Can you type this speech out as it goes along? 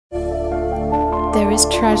There is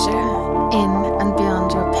treasure in and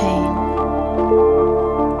beyond your pain.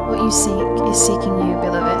 What you seek is seeking you,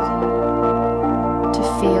 beloved. To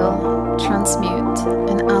feel, transmute,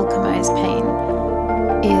 and alchemize pain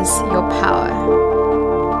is your power.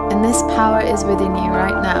 And this power is within you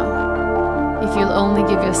right now, if you'll only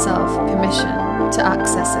give yourself permission to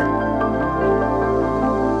access it.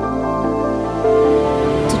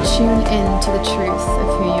 To tune in to the truth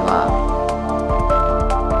of who you are.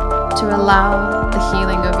 To allow the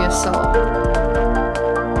healing of your soul.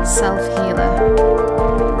 Self-healer,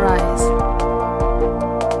 rise.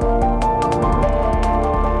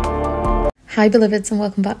 Hi beloveds, and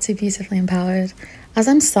welcome back to Beautifully Empowered. As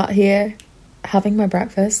I'm sat here having my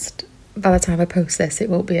breakfast, by the time I post this, it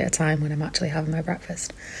won't be at a time when I'm actually having my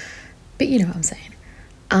breakfast. But you know what I'm saying.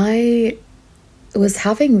 I was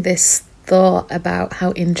having this thought about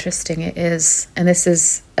how interesting it is, and this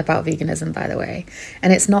is about veganism, by the way,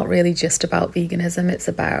 and it's not really just about veganism, it's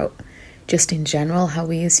about just in general how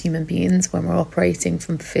we as human beings, when we're operating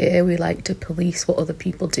from fear, we like to police what other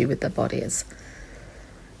people do with their bodies.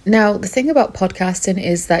 Now, the thing about podcasting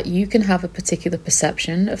is that you can have a particular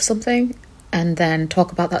perception of something and then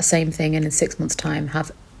talk about that same thing, and in 6 months' time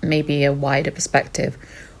have maybe a wider perspective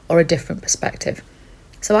or a different perspective.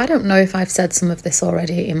 So I don't know if I've said some of this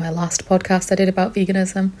already in my last podcast I did about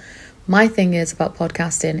veganism. My thing is about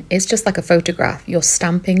podcasting, it's just like a photograph. You're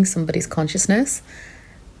stamping somebody's consciousness.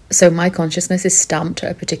 So my consciousness is stamped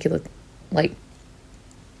at a particular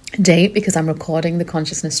date because I'm recording the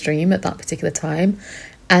consciousness stream at that particular time.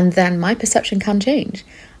 And then my perception can change.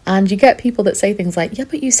 And you get people that say things like, yeah,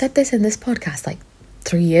 but you said this in this podcast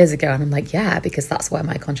 3 years ago, and I'm like, yeah, because that's where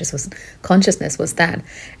my consciousness was then.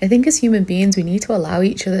 I think as human beings, we need to allow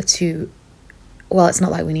each other to, well, it's not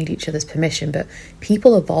like we need each other's permission, but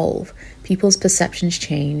people evolve, people's perceptions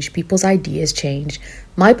change, people's ideas change.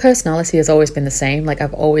 My personality has always been the same.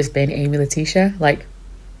 I've always been Amy Letitia. My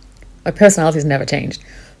personality has never changed,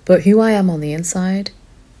 but who I am on the inside,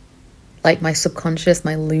 my subconscious,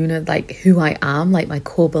 my lunar, who I am, my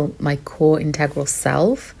core integral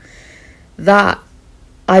self, that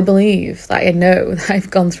I believe, that I know that I've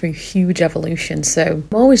gone through huge evolution. So I'm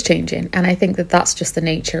always changing. And I think that that's just the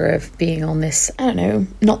nature of being on this, I don't know,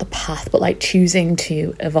 not the path, but choosing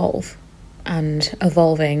to evolve. And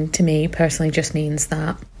evolving to me personally just means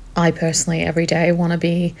that I personally every day want to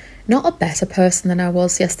be not a better person than I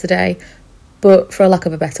was yesterday, but for a lack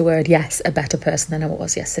of a better word, yes, a better person than I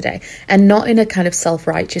was yesterday. And not in a kind of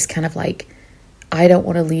self-righteous kind of I don't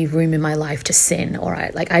want to leave room in my life to sin, or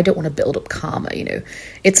I don't want to build up karma,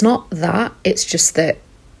 It's not that, it's just that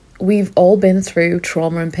we've all been through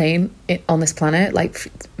trauma and pain on this planet,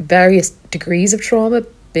 various degrees of trauma,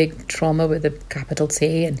 big trauma with a capital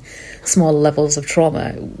T and small levels of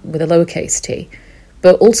trauma with a lowercase t.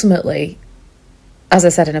 But ultimately, as I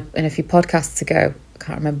said in a few podcasts ago, I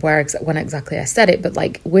can't remember when exactly I said it, but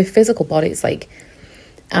we're physical bodies,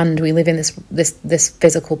 and we live in this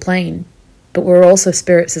physical plane, but we're also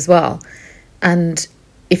spirits as well. And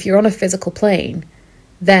if you're on a physical plane,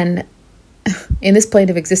 then in this plane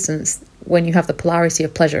of existence, when you have the polarity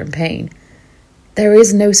of pleasure and pain, there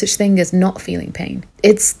is no such thing as not feeling pain.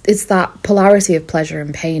 It's that polarity of pleasure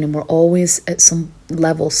and pain, and we're always at some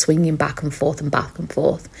level swinging back and forth and back and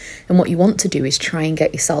forth. And what you want to do is try and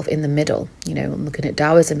get yourself in the middle. And looking at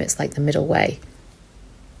Taoism, it's the middle way.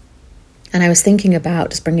 And I was thinking about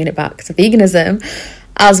just bringing it back to veganism,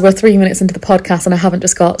 as we're 3 minutes into the podcast and I haven't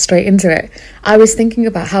just got straight into it. I was thinking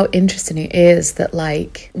about how interesting it is that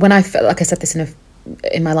when I felt, I said this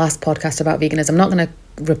in my last podcast about veganism, I'm not going to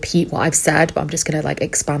repeat what I've said, but I'm just going to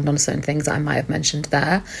expand on certain things that I might have mentioned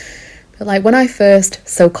there. But when I first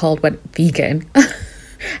so-called went vegan,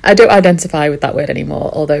 I don't identify with that word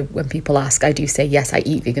anymore, although when people ask, I do say, yes, I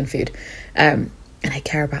eat vegan food, and I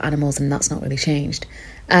care about animals, and that's not really changed.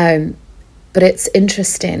 But it's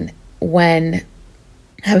interesting when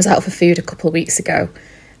I was out for food a couple of weeks ago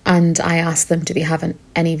and I asked them, do they have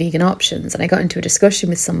any vegan options? And I got into a discussion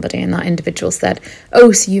with somebody, and that individual said,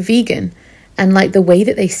 oh, so you're vegan? And the way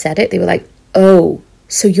that they said it, they were like, oh,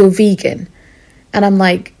 so you're vegan? And I'm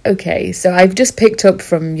like, okay, so I've just picked up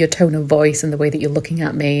from your tone of voice and the way that you're looking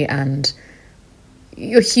at me and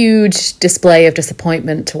your huge display of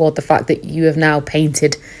disappointment toward the fact that you have now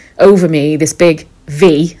painted over me this big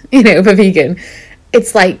V, for vegan.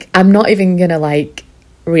 It's I'm not even going to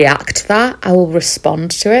react to that. I will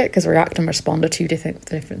respond to it, because react and respond are two different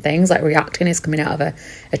things. Reacting is coming out of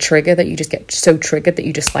a trigger that you just get so triggered that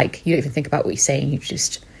you just you don't even think about what you're saying, you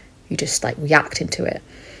just react into it.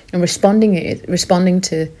 And responding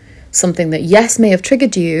to something that yes may have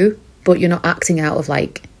triggered you, but you're not acting out of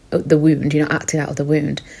the wound, you're not acting out of the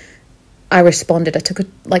wound. I responded, I took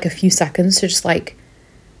a few seconds to just like,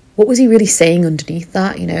 what was he really saying underneath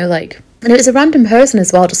that, you know, like, and it was a random person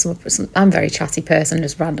as well, I'm a very chatty person,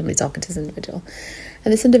 just randomly talking to this individual.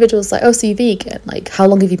 And this individual's like, oh, so you vegan? Like, how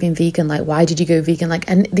long have you been vegan? Like, why did you go vegan? Like,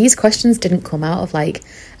 and these questions didn't come out of like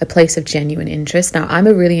a place of genuine interest. Now, I'm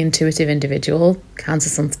a really intuitive individual, Cancer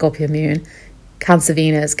Sun, Scorpio Moon, Cancer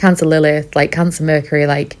Venus, Cancer Lilith, like Cancer Mercury,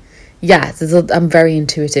 like, yeah, I'm very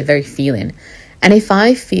intuitive, very feeling. And if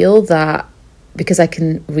I feel that, because I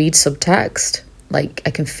can read subtext, like I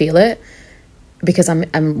can feel it, because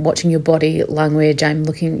I'm watching your body language, I'm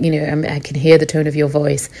looking, you know, I can hear the tone of your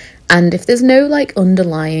voice. And if there's no like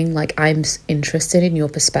underlying, like I'm interested in your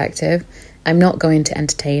perspective, I'm not going to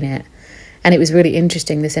entertain it. And it was really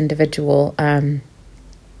interesting. This individual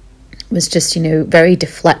was just, you know, very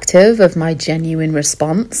deflective of my genuine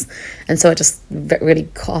response. And so I just really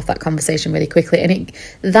cut off that conversation really quickly. And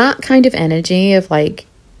that kind of energy of like,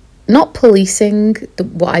 not policing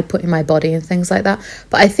what I put in my body and things like that,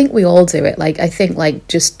 but I think we all do it. Like, I think like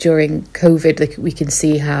just during COVID, like we can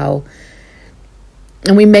see how,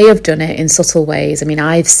 and we may have done it in subtle ways. I mean,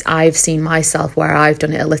 I've seen myself where I've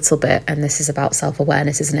done it a little bit, and this is about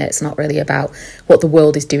self-awareness, isn't it? It's not really about what the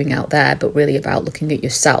world is doing out there, but really about looking at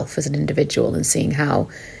yourself as an individual and seeing how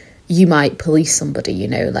you might police somebody, you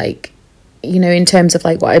know, like, you know, in terms of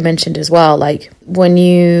like what I mentioned as well, like when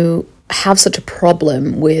you have such a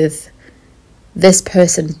problem with this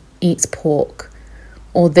person eats pork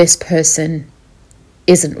or this person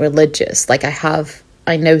isn't religious. Like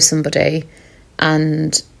I know somebody,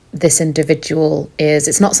 and this individual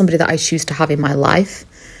it's not somebody that I choose to have in my life.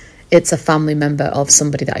 It's a family member of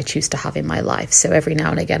somebody that I choose to have in my life. So every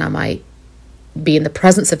now and again I might be in the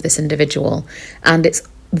presence of this individual, and it's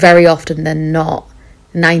very often than not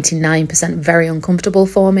 99% very uncomfortable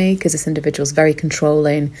for me, because this individual is very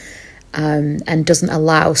controlling, and doesn't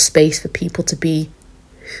allow space for people to be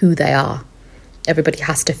who they are. Everybody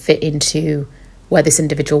has to fit into where this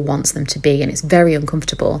individual wants them to be, and it's very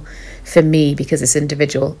uncomfortable for me because this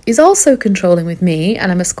individual is also controlling with me,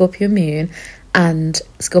 and I'm a Scorpio moon, and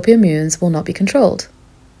Scorpio moons will not be controlled.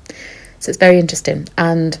 So it's very interesting.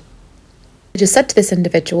 And I just said to this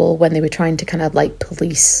individual, when they were trying to kind of like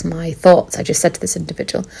police my thoughts, I just said to this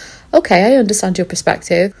individual, okay, I understand your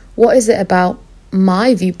perspective. What is it about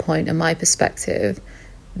my viewpoint and my perspective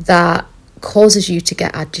that causes you to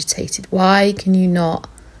get agitated? Why can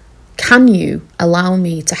you allow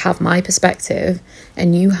me to have my perspective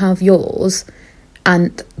and you have yours,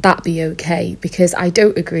 and that be okay? Because I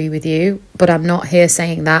don't agree with you, but I'm not here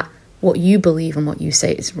saying that what you believe and what you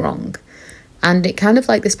say is wrong. And it kind of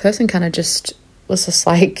like, this person kind of just was just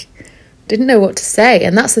like, didn't know what to say.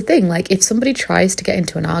 And that's the thing, like if somebody tries to get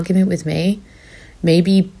into an argument with me,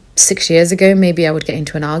 maybe 6 years ago, maybe I would get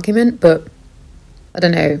into an argument, but I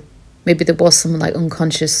don't know, maybe there was some like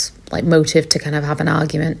unconscious like motive to kind of have an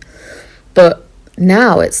argument. But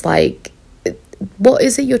now it's like, what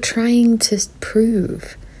is it you're trying to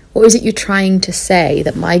prove? What is it you're trying to say?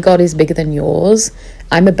 That my God is bigger than yours?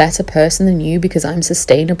 I'm a better person than you because I'm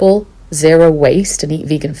sustainable, zero waste, and eat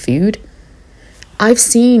vegan food? I've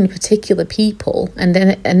seen particular people, and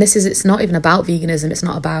it's not even about veganism. It's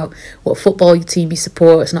not about what football team you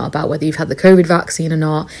support. It's not about whether you've had the COVID vaccine or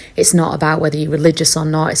not. It's not about whether you're religious or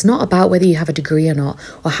not. It's not about whether you have a degree or not,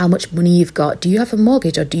 or how much money you've got. Do you have a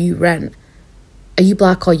mortgage or do you rent? Are you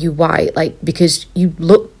black or are you white? Like, because you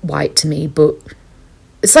look white to me, but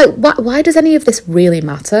it's like, why does any of this really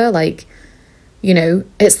matter? Like, you know,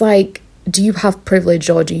 it's like, do you have privilege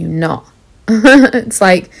or do you not? It's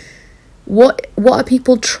like, what are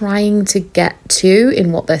people trying to get to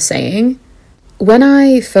in what they're saying? When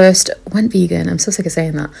I first went vegan, I'm so sick of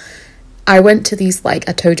saying that, I went to these, like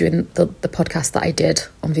I told you in the podcast that I did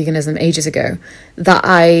on veganism ages ago, that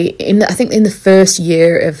I think in the first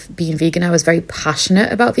year of being vegan, I was very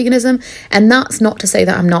passionate about veganism. And that's not to say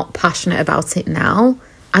that I'm not passionate about it now.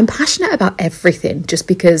 I'm passionate about everything just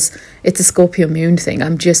because it's a Scorpio moon thing.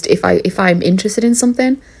 I'm just, if I'm interested in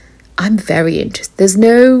something, I'm very interested. There's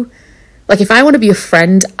no, like, if I want to be a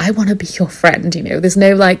friend, I want to be your friend, you know? There's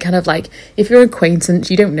no, like, kind of, like, if you're an acquaintance,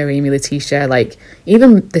 you don't know Amy Letitia, like,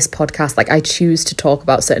 even this podcast, like, I choose to talk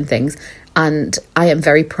about certain things, and I am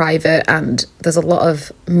very private, and there's a lot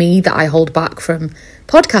of me that I hold back from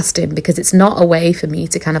podcasting, because it's not a way for me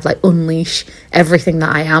to kind of, like, unleash everything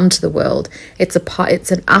that I am to the world. It's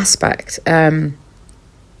an aspect, a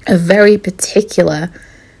very particular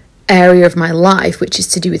area of my life, which is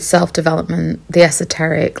to do with self-development, the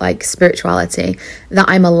esoteric, like spirituality, that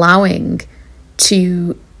I'm allowing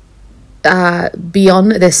to be on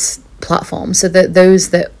this platform, so that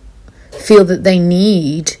those that feel that they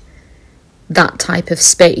need that type of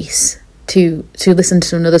space to listen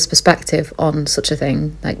to another's perspective on such a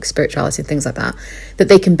thing, like spirituality and things like that, that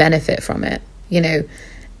they can benefit from it, you know.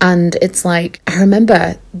 And it's like, I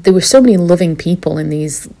remember there were so many loving people in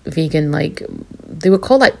these vegan, like, they were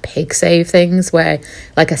called like pig save things, where,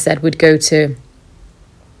 like I said, we'd go to,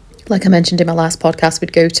 like I mentioned in my last podcast,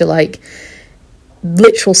 we'd go to like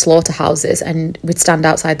literal slaughterhouses, and we'd stand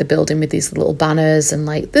outside the building with these little banners, and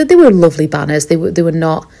like they were lovely banners. They were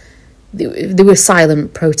not, they were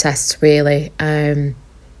silent protests really,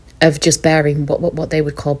 of just bearing what they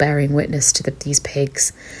would call bearing witness to these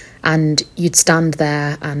pigs. And you'd stand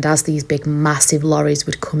there, and as these big massive lorries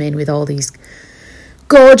would come in with all these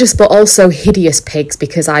gorgeous but also hideous pigs,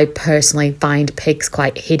 because I personally find pigs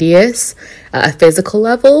quite hideous at a physical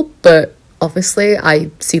level, but obviously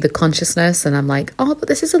I see the consciousness and I'm like, oh, but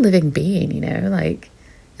this is a living being, you know, like,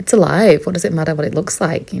 it's alive. What does it matter what it looks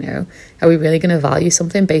like, you know? Are we really going to value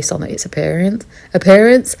something based on its appearance?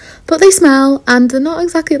 But they smell, and they're not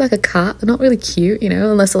exactly like a cat. They're not really cute, you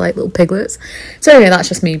know, unless they're like little piglets. So anyway, that's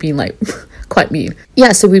just me being like quite mean.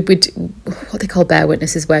 Yeah, so we would, what they call bear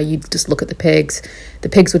witnesses, where you'd just look at the pigs. The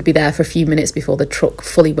pigs would be there for a few minutes before the truck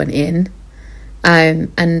fully went in.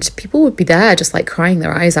 And people would be there just like crying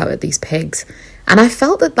their eyes out at these pigs. And I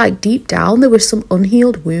felt that like deep down there was some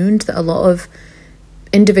unhealed wound that a lot of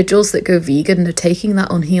individuals that go vegan are taking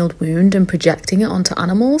that unhealed wound and projecting it onto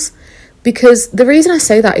animals. Because the reason I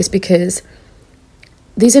say that is because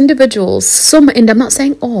these individuals, some, and I'm not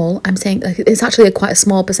saying all, I'm saying like it's actually quite a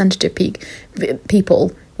small percentage of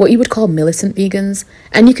people, what you would call militant vegans.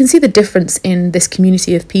 And you can see the difference in this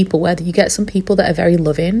community of people, where you get some people that are very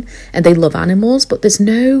loving and they love animals, but there's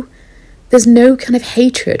no kind of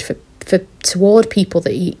hatred for toward people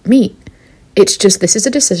that eat meat. It's just, this is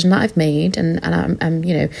a decision that I've made, and I'm,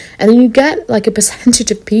 you know, and then you get like a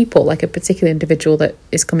percentage of people, like a particular individual that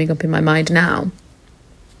is coming up in my mind now,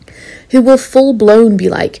 who will full blown be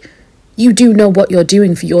like, you do know what you're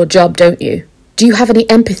doing for your job, don't you? Do you have any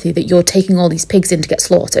empathy that you're taking all these pigs in to get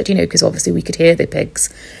slaughtered? You know, because obviously we could hear the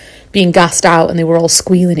pigs being gassed out and they were all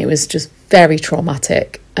squealing. It was just very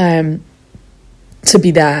traumatic to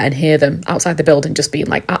be there and hear them outside the building just being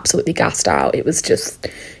like absolutely gassed out. It was just,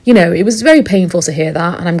 you know, it was very painful to hear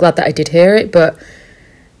that, and I'm glad that I did hear it. But,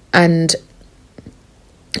 and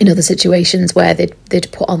you know, the situations where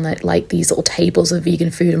they'd put on like these little tables of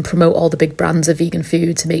vegan food and promote all the big brands of vegan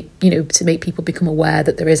food to make, you know, to make people become aware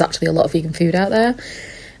that there is actually a lot of vegan food out there.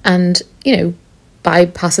 And, you know,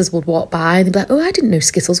 bypassers would walk by and they'd be like, oh, I didn't know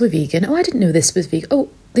Skittles were vegan. Oh, I didn't know this was vegan. Oh,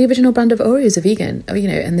 the original brand of Oreos are vegan. Oh, you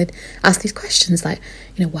know, and they'd ask these questions like,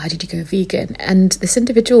 you know, why did you go vegan? And this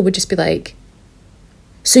individual would just be like,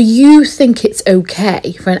 so you think it's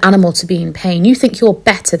okay for an animal to be in pain? You think you're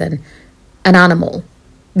better than an animal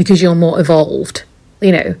because you're more evolved,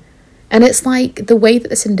 you know? And it's like the way that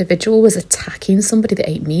this individual was attacking somebody that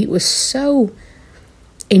ate meat was so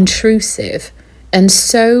intrusive and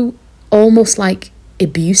so almost like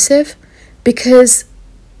abusive, because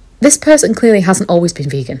this person clearly hasn't always been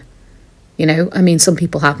vegan. You know, I mean, some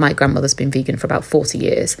people have. My grandmother's been vegan for about 40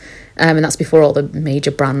 years. And that's before all the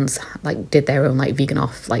major brands like did their own like vegan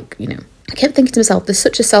off, like, you know. I kept thinking to myself, there's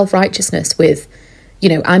such a self-righteousness with, you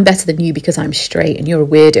know, I'm better than you because I'm straight and you're a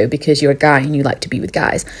weirdo because you're a guy and you like to be with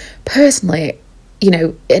guys. Personally, you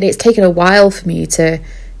know, and it's taken a while for me to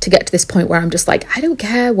get to this point where I'm just like, I don't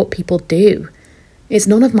care what people do. It's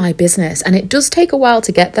none of my business. And it does take a while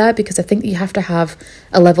to get there, because I think you have to have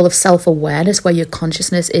a level of self-awareness where your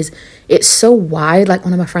consciousness is, it's so wide. Like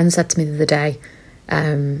one of my friends said to me the other day,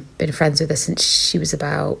 been friends with her since she was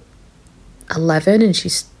about 11, and I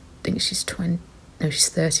think she's 20, no, she's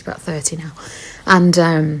 30, about 30 now.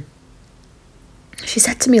 And she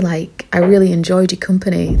said to me, like, I really enjoyed your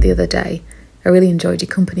company the other day.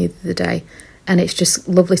 And it's just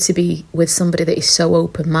lovely to be with somebody that is so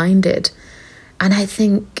open-minded. And I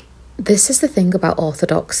think this is the thing about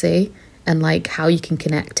orthodoxy and like how you can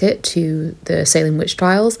connect it to the Salem witch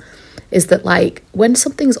trials, is that like when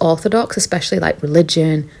something's orthodox, especially like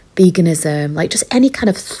religion, veganism, like just any kind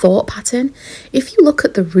of thought pattern, if you look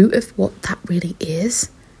at the root of what that really is,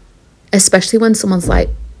 especially when someone's like,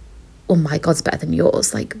 well, my God's better than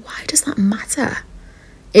yours, like, why does that matter?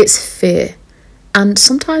 It's fear. And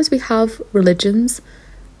sometimes we have religions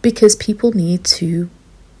because people need to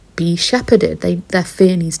be shepherded. Their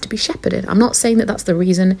fear needs to be shepherded. I'm not saying that that's the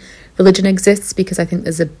reason religion exists, because I think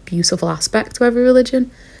there's a beautiful aspect to every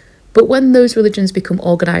religion. But when those religions become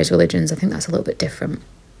organised religions, I think that's a little bit different.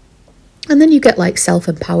 And then you get like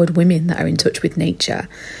self-empowered women that are in touch with nature.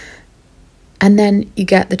 And then you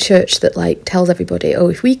get the church that like tells everybody, oh,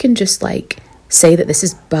 if we can just like say that this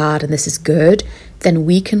is bad and this is good, then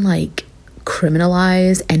we can like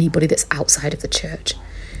criminalize anybody that's outside of the church.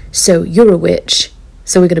 So you're a witch,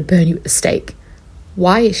 so we're going to burn you at the stake.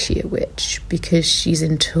 Why is she a witch? Because she's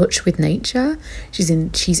in touch with nature. She's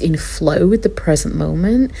in flow with the present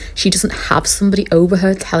moment. She doesn't have somebody over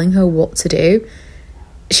her telling her what to do.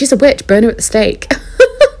 She's a witch. Burn her at the stake.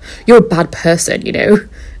 You're a bad person, you know.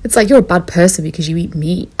 It's like, you're a bad person because you eat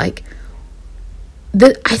meat. Like,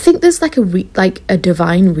 I think there's like a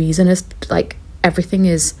divine reason as like everything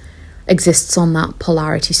exists on that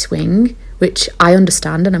polarity swing, which I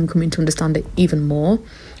understand, and I'm coming to understand it even more.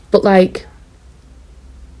 But like,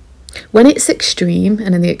 when it's extreme,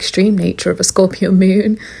 and in the extreme nature of a Scorpio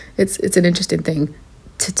moon, it's an interesting thing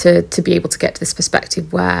to be able to get to this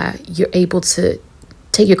perspective where you're able to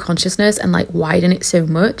take your consciousness and like widen it so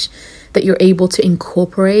much that you're able to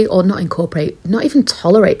not even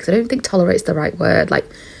tolerate, because I don't think tolerate's the right word. Like,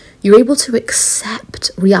 you're able to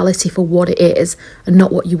accept reality for what it is and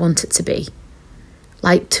not what you want it to be.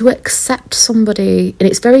 Like, to accept somebody, and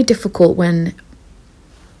it's very difficult when,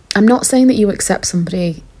 I'm not saying that you accept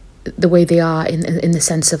somebody the way they are in the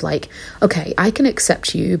sense of like, okay, I can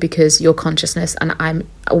accept you because your consciousness and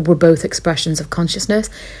we're both expressions of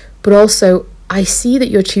consciousness, but also I see that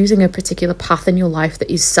you're choosing a particular path in your life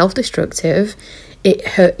that is self-destructive.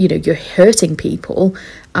 You're hurting people,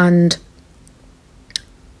 and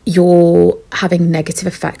you're having negative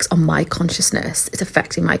effects on my consciousness. It's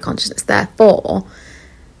affecting my consciousness. Therefore,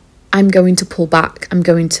 I'm going to pull back. I'm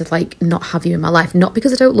going to like not have you in my life. Not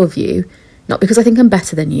because I don't love you, not because I think I'm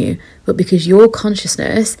better than you, but because your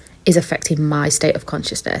consciousness is affecting my state of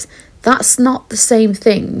consciousness. That's not the same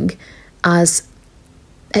thing as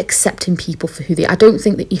accepting people for who they are. I don't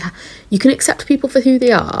think that you can accept people for who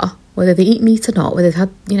they are, whether they eat meat or not, whether they've had,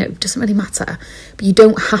 it doesn't really matter. But you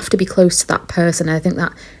don't have to be close to that person. I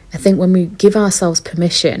think when we give ourselves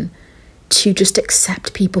permission to just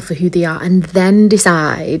accept people for who they are and then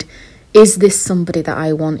decide, is this somebody that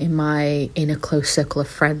I want in a close circle of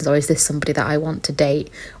friends, or is this somebody that I want to date,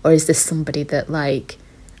 or is this somebody that like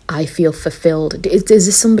I feel fulfilled? Is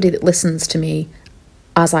this somebody that listens to me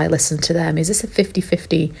as I listen to them? Is this a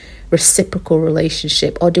 50-50 reciprocal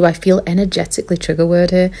relationship, or do I feel energetically, trigger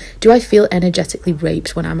word here, do I feel energetically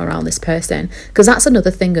raped when I'm around this person? Because that's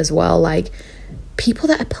another thing as well, like people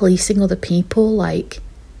that are policing other people, like,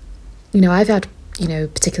 I've had, a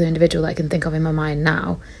particular individual that I can think of in my mind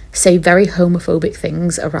now say very homophobic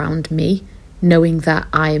things around me, knowing that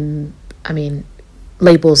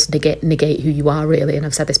labels negate who you are, really. And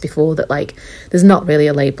I've said this before, that like there's not really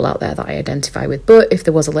a label out there that I identify with, but if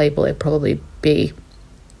there was a label, it'd probably be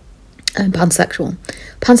pansexual.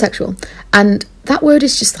 And that word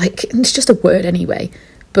is just like, it's just a word anyway,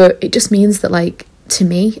 but it just means that, like, to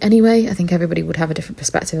me anyway, I think everybody would have a different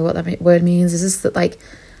perspective of what that word means, is just that like,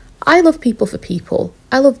 I love people for people.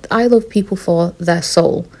 I love people for their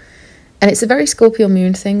soul. And it's a very Scorpio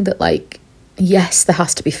moon thing that, like, yes, there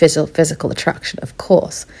has to be physical attraction, of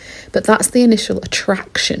course, but that's the initial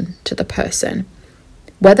attraction to the person.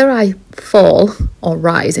 Whether I fall or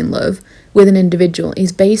rise in love with an individual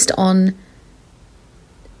is based on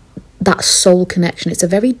that soul connection. It's a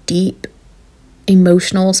very deep,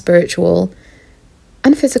 emotional, spiritual,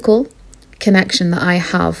 and physical connection that I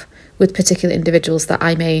have with particular individuals that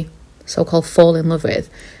I may so-called fall in love with.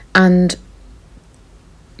 And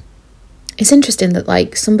it's interesting that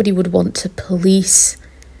like somebody would want to police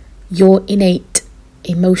your innate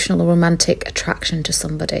emotional or romantic attraction to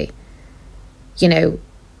somebody.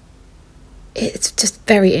 It's just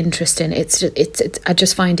very interesting. It's I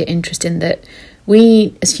just find it interesting that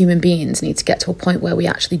we as human beings need to get to a point where we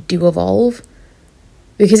actually do evolve.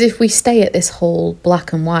 Because if we stay at this whole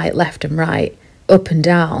black and white, left and right, up and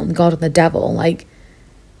down, God and the devil, like,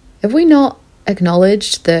 have we not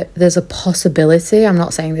acknowledged that there's a possibility? I'm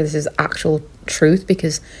not saying this is actual truth,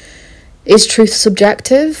 because is truth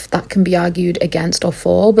subjective? That can be argued against or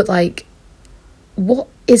for, but like, what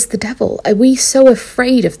is the devil? Are we so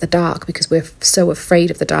afraid of the dark because we're so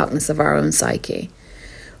afraid of the darkness of our own psyche?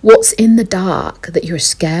 What's in the dark that you're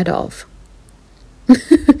scared of?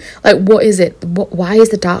 Like, what is it? Why is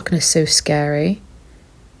the darkness so scary?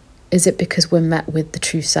 Is it because we're met with the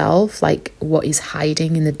true self, like what is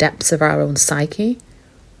hiding in the depths of our own psyche,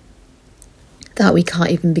 that we can't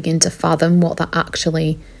even begin to fathom what that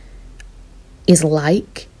actually is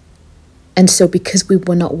like? And so because we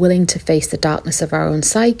were not willing to face the darkness of our own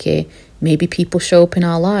psyche, maybe people show up in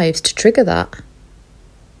our lives to trigger that.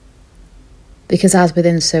 Because as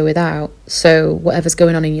within, so without. So whatever's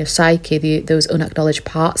going on in your psyche, those unacknowledged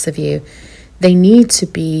parts of you, they need to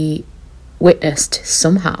be witnessed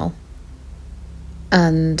somehow.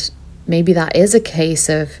 And maybe that is a case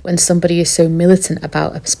of when somebody is so militant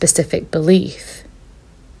about a specific belief,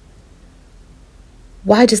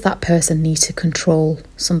 why does that person need to control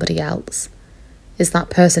somebody else? Is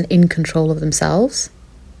that person in control of themselves?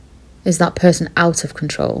 Is that person out of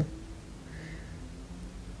control?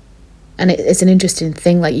 And it's an interesting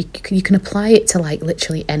thing. Like you can apply it to like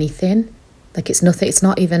literally anything. Like it's nothing. It's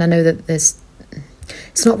not even. I know that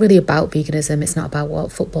it's not really about veganism. It's not about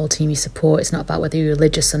what football team you support. It's not about whether you're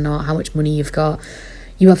religious or not. How much money you've got.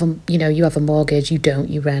 You have a mortgage. You don't.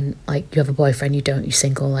 You rent. Like you have a boyfriend. You don't. You're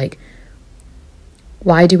single. Like,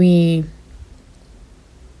 why do we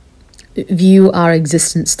view our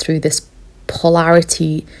existence through this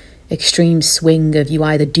polarity, extreme swing of you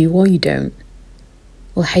either do or you don't?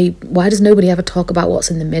 Well, hey, why does nobody ever talk about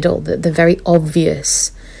what's in the middle? The very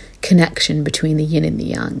obvious connection between the yin and the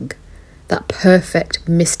yang. That perfect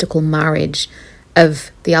mystical marriage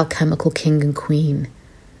of the alchemical king and queen.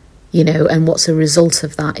 And what's a result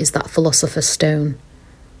of that is that philosopher's stone.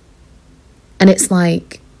 And it's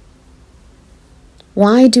like,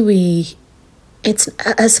 why do we...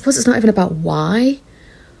 I suppose it's not even about why,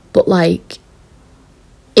 but like,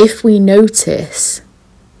 if we notice...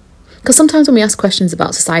 Because sometimes when we ask questions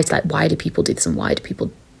about society, like, why do people do this and why do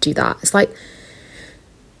people do that? It's like,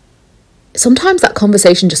 sometimes that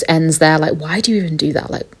conversation just ends there. Like, why do you even do that?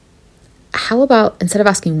 Like, how about, instead of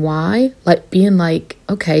asking why, like being like,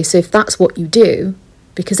 okay, so if that's what you do,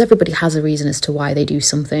 because everybody has a reason as to why they do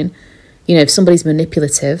something. If somebody's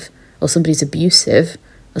manipulative or somebody's abusive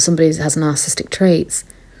or somebody has narcissistic traits,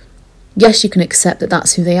 yes, you can accept that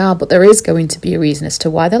that's who they are, but there is going to be a reason as to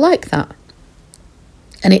why they're like that.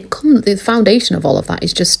 And the foundation of all of that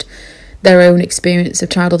is just their own experience of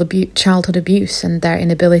childhood abuse and their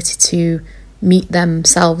inability to meet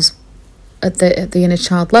themselves at the inner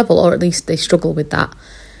child level, or at least they struggle with that.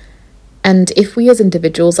 And if we as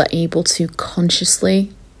individuals are able to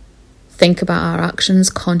consciously think about our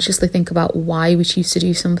actions, consciously think about why we choose to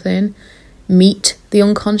do something, meet the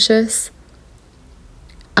unconscious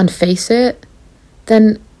and face it,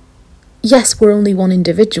 then yes, we're only one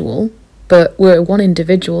individual, but we're one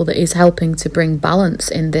individual that is helping to bring balance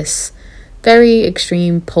in this very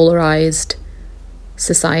extreme, polarized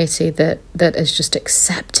society that has just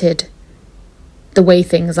accepted the way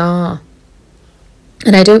things are.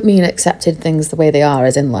 And I don't mean accepted things the way they are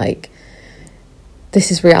as in like, this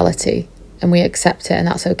is reality and we accept it and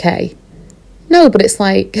that's okay. No, but it's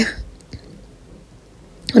like,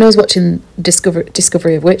 when I was watching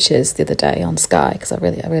Discovery of Witches the other day on Sky, because I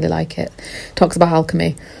really like it, talks about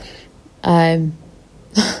alchemy. And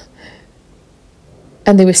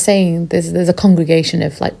they were saying there's a congregation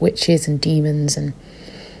of like witches and demons, and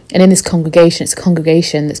in this congregation, it's a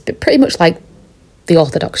congregation that's pretty much like the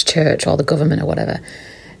Orthodox Church or the government or whatever,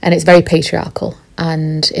 and it's very patriarchal,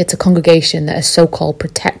 and it's a congregation that has so-called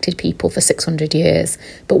protected people for 600 years,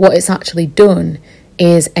 but what it's actually done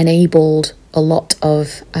is enabled a lot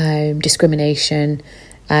of discrimination.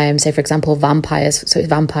 Say, for example, vampires. So it's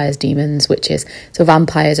vampires, demons, witches. So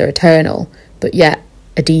vampires are eternal, but yet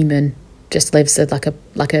a demon just lives like a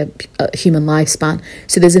human lifespan.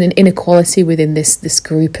 So there's an inequality within this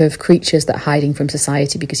group of creatures that are hiding from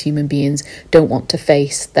society because human beings don't want to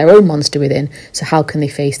face their own monster within. So how can they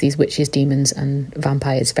face these witches, demons, and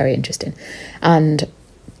vampires? Very interesting. And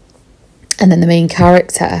then the main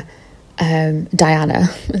character, Diana.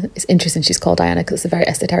 It's interesting she's called Diana because it's a very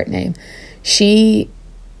esoteric name. She's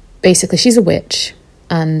a witch,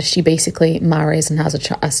 and she basically marries and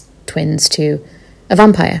has twins to a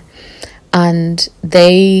vampire, and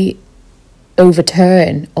they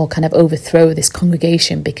overturn or kind of overthrow this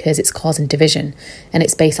congregation because it's causing division, and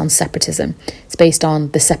it's based on separatism. It's based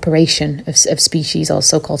on the separation of species or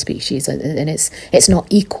so-called species, and it's not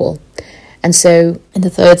equal. And so in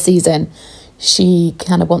the third season, she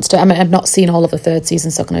kind of wants to... I mean, I've not seen all of the third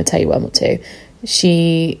season, so I'm going to tell you what I'm up to.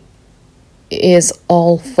 She is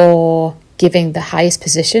all for giving the highest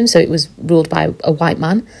position. So it was ruled by a white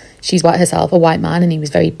man. She's white herself, a white man, and he was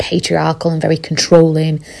very patriarchal and very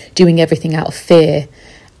controlling, doing everything out of fear.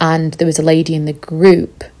 And there was a lady in the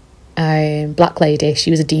group, black lady,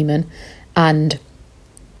 she was a demon, and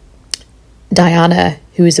Diana,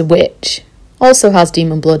 who is a witch, also has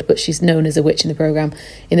demon blood, but she's known as a witch in the program,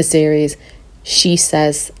 in the series. She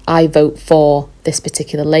says, I vote for this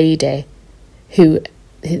particular lady who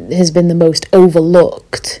has been the most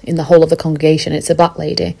overlooked in the whole of the congregation. It's a black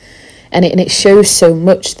lady. And it shows so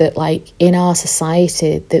much that, like, in our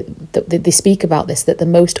society, that they speak about this, that the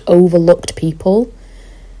most overlooked people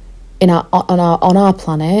on our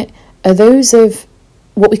planet are those of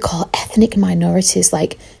what we call ethnic minorities.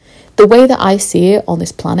 Like, the way that I see it on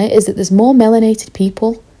this planet is that there's more melanated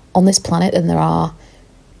people on this planet than there are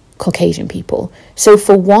Caucasian people. So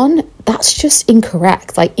for one, that's just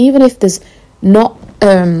incorrect. Like, even if there's not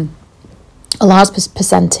a large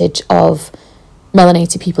percentage of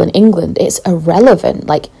melanated people in England, it's irrelevant.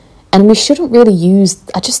 Like, and we shouldn't really use,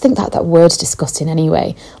 I just think that word's disgusting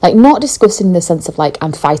anyway. Like, not disgusting in the sense of like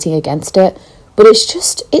I'm fighting against it, but it's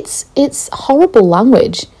just, it's horrible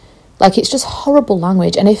language. Like, it's just horrible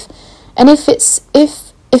language. And if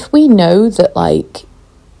we know that, like,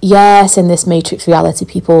 yes, in this matrix reality,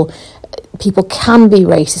 people can be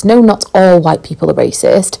racist. No, not all white people are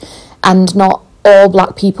racist, and not all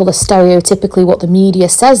black people are stereotypically what the media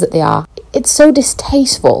says that they are. It's so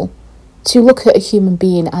distasteful to look at a human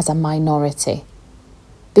being as a minority,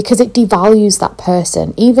 because it devalues that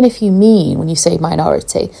person, even if you mean, when you say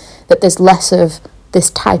minority, that there's less of this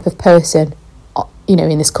type of person, you know,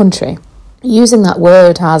 in this country. Using that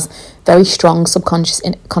word has very strong subconscious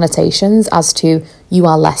connotations as to you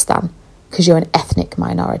are less than because you're an ethnic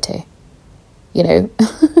minority. You know,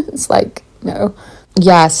 it's like, no.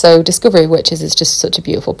 Yeah, so Discovery of Witches is just such a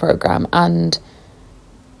beautiful program, and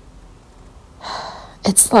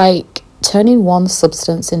it's like turning one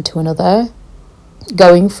substance into another,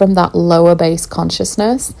 going from that lower base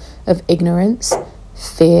consciousness of ignorance,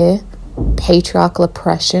 fear, patriarchal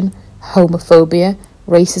oppression, homophobia,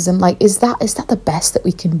 racism. Like, is that the best that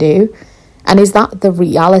we can do? And is that the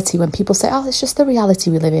reality when people say, oh, it's just the reality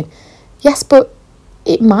we live in? Yes, but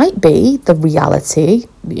it might be the reality,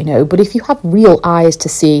 you know, but if you have real eyes to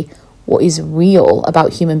see what is real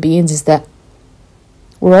about human beings, is that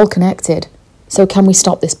we're all connected. So can we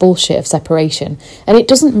stop this bullshit of separation? And it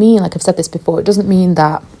doesn't mean, like I've said this before, it doesn't mean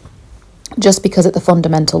that just because at the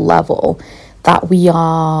fundamental level that we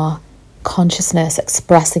are consciousness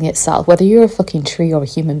expressing itself, whether you're a fucking tree or a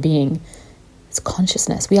human being, it's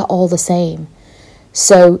consciousness. We are all the same.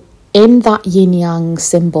 So in that yin-yang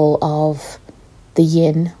symbol of the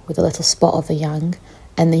yin with a little spot of the yang,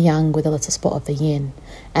 and the yang with a little spot of the yin,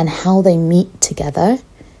 and how they meet together,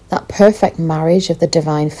 that perfect marriage of the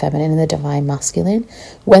divine feminine and the divine masculine,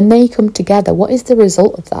 when they come together, what is the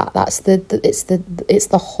result of that? That's it's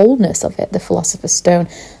the wholeness of it, the Philosopher's Stone,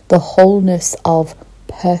 the wholeness of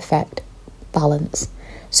perfect balance.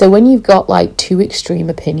 So when you've got like two extreme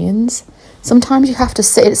opinions, sometimes you have to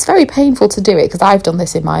sit. It's very painful to do it, because I've done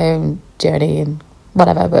this in my own journey and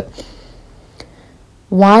whatever, but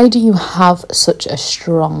why do you have such a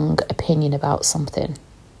strong opinion about something?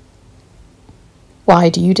 Why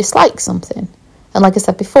do you dislike something? And like I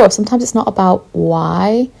said before, sometimes it's not about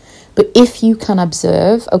why, but if you can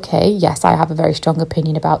observe, okay, yes, I have a very strong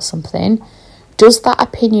opinion about something. Does that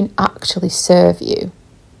opinion actually serve you?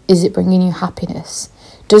 Is it bringing you happiness?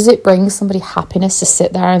 Does it bring somebody happiness to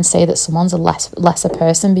sit there and say that someone's a lesser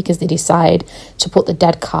person because they decide to put the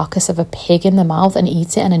dead carcass of a pig in their mouth and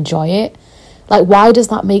eat it and enjoy it? Like, why does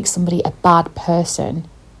that make somebody a bad person?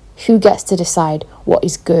 Who gets to decide what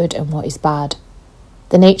is good and what is bad?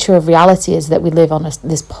 The nature of reality is that we live on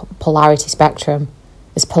this polarity spectrum,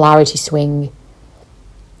 this polarity swing,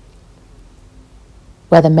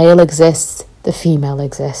 where the male exists, the female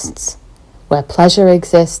exists. Where pleasure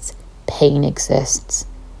exists, pain exists.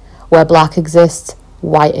 Where black exists,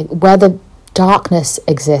 white, where the darkness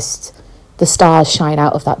exists, the stars shine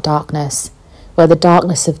out of that darkness. Where the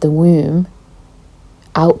darkness of the womb,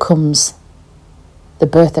 out comes the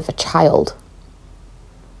birth of a child,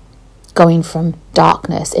 going from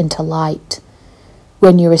darkness into light.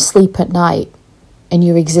 When you're asleep at night and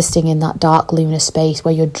you're existing in that dark lunar space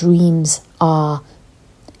where your dreams are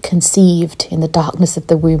conceived in the darkness of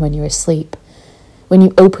the womb when you're asleep. When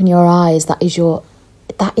you open your eyes, that is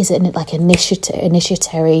like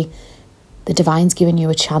initiatory. The divine's giving you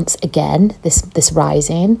a chance again, this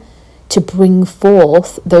rising, to bring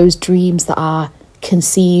forth those dreams that are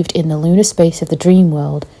conceived in the lunar space of the dream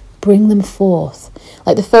world. Bring them forth.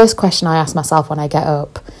 Like, the first question I ask myself when I get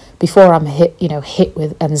up, before I'm hit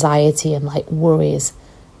with anxiety and like worries,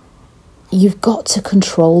 you've got to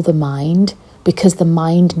control the mind, because the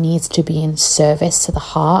mind needs to be in service to the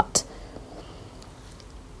heart.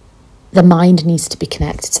 The mind needs to be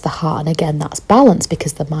connected to the heart. And again, that's balance,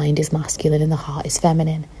 because the mind is masculine and the heart is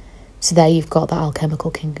feminine. So there you've got that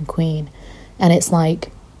alchemical king and queen. And it's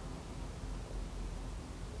like,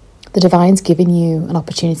 the divine's giving you an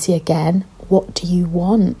opportunity again. What do you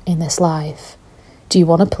want in this life? Do you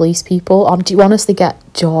want to police people? Or do you honestly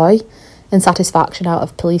get joy and satisfaction out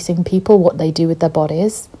of policing people, what they do with their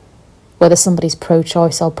bodies? Whether somebody's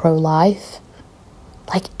pro-choice or pro-life.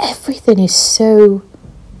 Like, everything is so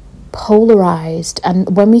polarized.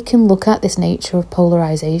 And when we can look at this nature of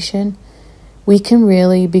polarization, we can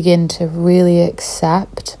really begin to really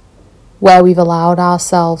accept where we've allowed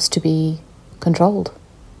ourselves to be controlled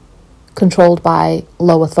by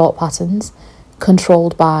lower thought patterns,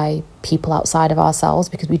 controlled by people outside of ourselves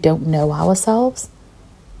because we don't know ourselves.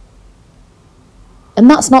 And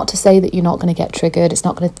that's not to say that you're not going to get triggered. It's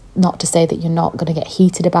not to say that you're not going to get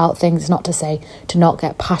heated about things. It's not to say to not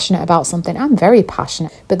get passionate about something. I'm very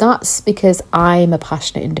passionate, but that's because I'm a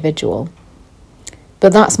passionate individual.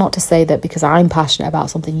 But that's not to say that because I'm passionate about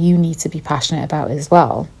something, you need to be passionate about it as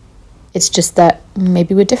well. It's just that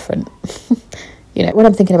maybe we're different. When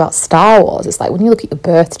I'm thinking about Star Wars, it's like when you look at your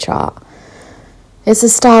birth chart, it's a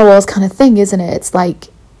Star Wars kind of thing, isn't it? It's like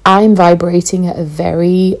I'm vibrating at a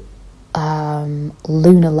very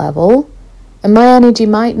lunar level, and my energy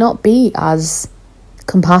might not be as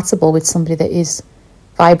compatible with somebody that is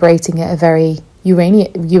vibrating at a very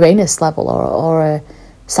Uranus level or a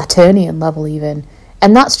Saturnian level even.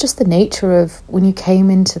 And that's just the nature of when you came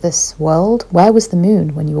into this world. Where was the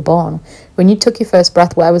moon when you were born? When you took your first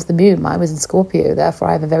breath, where was the moon? Mine was in Scorpio, therefore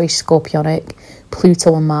I have a very scorpionic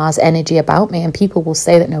Pluto and Mars energy about me, and people will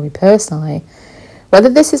say that know me personally. Whether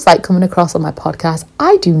this is like coming across on my podcast,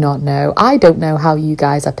 I do not know. I don't know how you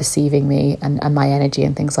guys are perceiving me and my energy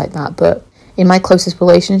and things like that. But in my closest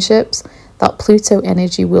relationships, that Pluto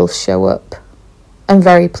energy will show up. I'm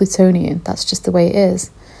very Plutonian. That's just the way it is.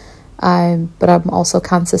 But I'm also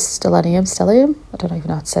Cancer stellium. I don't even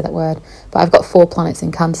know how to say that word. But I've got 4 planets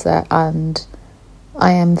in Cancer, and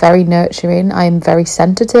I am very nurturing. I am very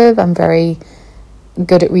sensitive. I'm very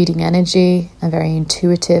good at reading energy. I'm very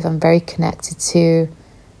intuitive. I'm very connected to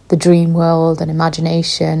the dream world and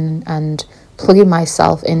imagination and plugging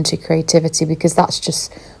myself into creativity, because that's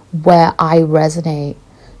just where I resonate.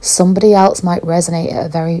 Somebody else might resonate at a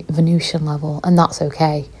very Venusian level, and that's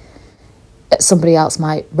okay. Somebody else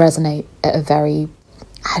might resonate at a very,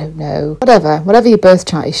 I don't know, whatever your birth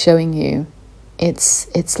chart is showing you.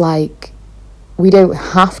 It's like we don't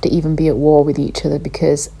have to even be at war with each other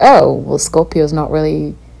because, Scorpio's not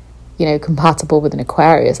really, compatible with an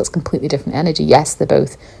Aquarius. That's completely different energy. Yes, they're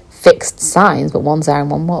both fixed signs, but one's air and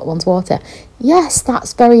one's water. Yes,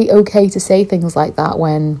 that's very okay to say things like that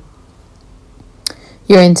when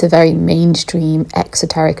you're into very mainstream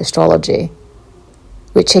exoteric astrology,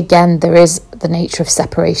 which again, there is the nature of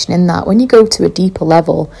separation in that. When you go to a deeper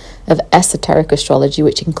level of esoteric astrology,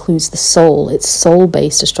 which includes the soul, it's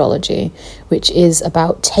soul-based astrology, which is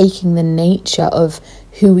about taking the nature of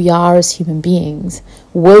who we are as human beings,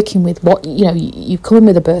 working with what, you come in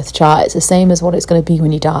with a birth chart, it's the same as what it's going to be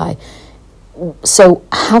when you die. So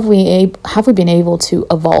have we been able to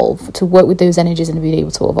evolve, to work with those energies and be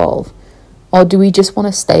able to evolve? Or do we just want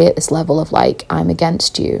to stay at this level of like, I'm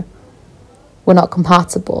against you? We're not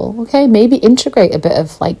compatible. Okay, maybe integrate a bit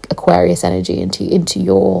of like Aquarius energy into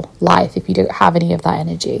your life if you don't have any of that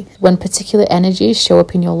energy. When particular energies show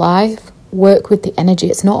up in your life, work with the energy.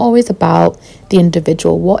 It's not always about the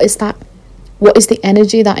individual. What is the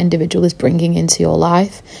energy that individual is bringing into your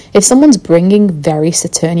life? If someone's bringing very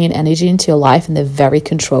Saturnian energy into your life and they're very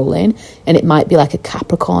controlling, and it might be like a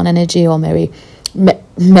Capricorn energy, or maybe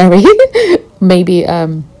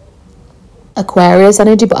Aquarius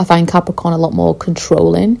energy, but I find Capricorn a lot more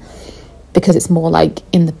controlling because it's more like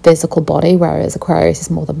in the physical body, whereas Aquarius is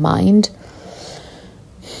more the mind.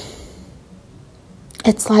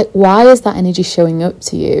 It's like, why is that energy showing up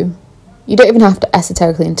to you? You don't even have to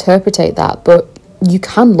esoterically interpretate that, but you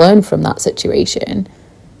can learn from that situation.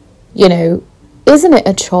 Isn't it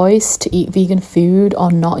a choice to eat vegan food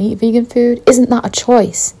or not eat vegan food? Isn't that a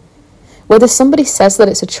choice? Whether somebody says that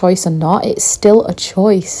it's a choice or not, it's still a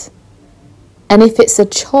choice. And if it's a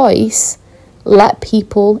choice, let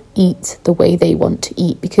people eat the way they want to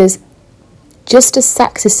eat, because just as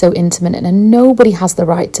sex is so intimate and nobody has the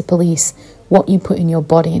right to police what you put in your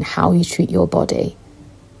body and how you treat your body,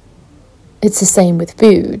 it's the same with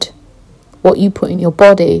food. What you put in your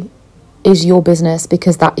body is your business,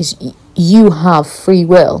 because that is, you have free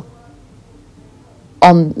will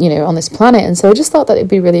on this planet. And so I just thought that it'd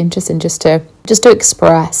be really interesting just to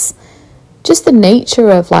express just the nature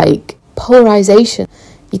of like polarization.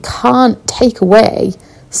 You can't take away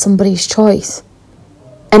somebody's choice,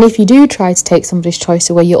 and if you do try to take somebody's choice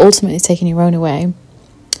away, you're ultimately taking your own away.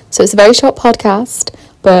 So it's a very short podcast,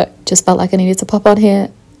 but just felt like I needed to pop on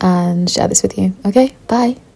here and share this with you. Okay, bye.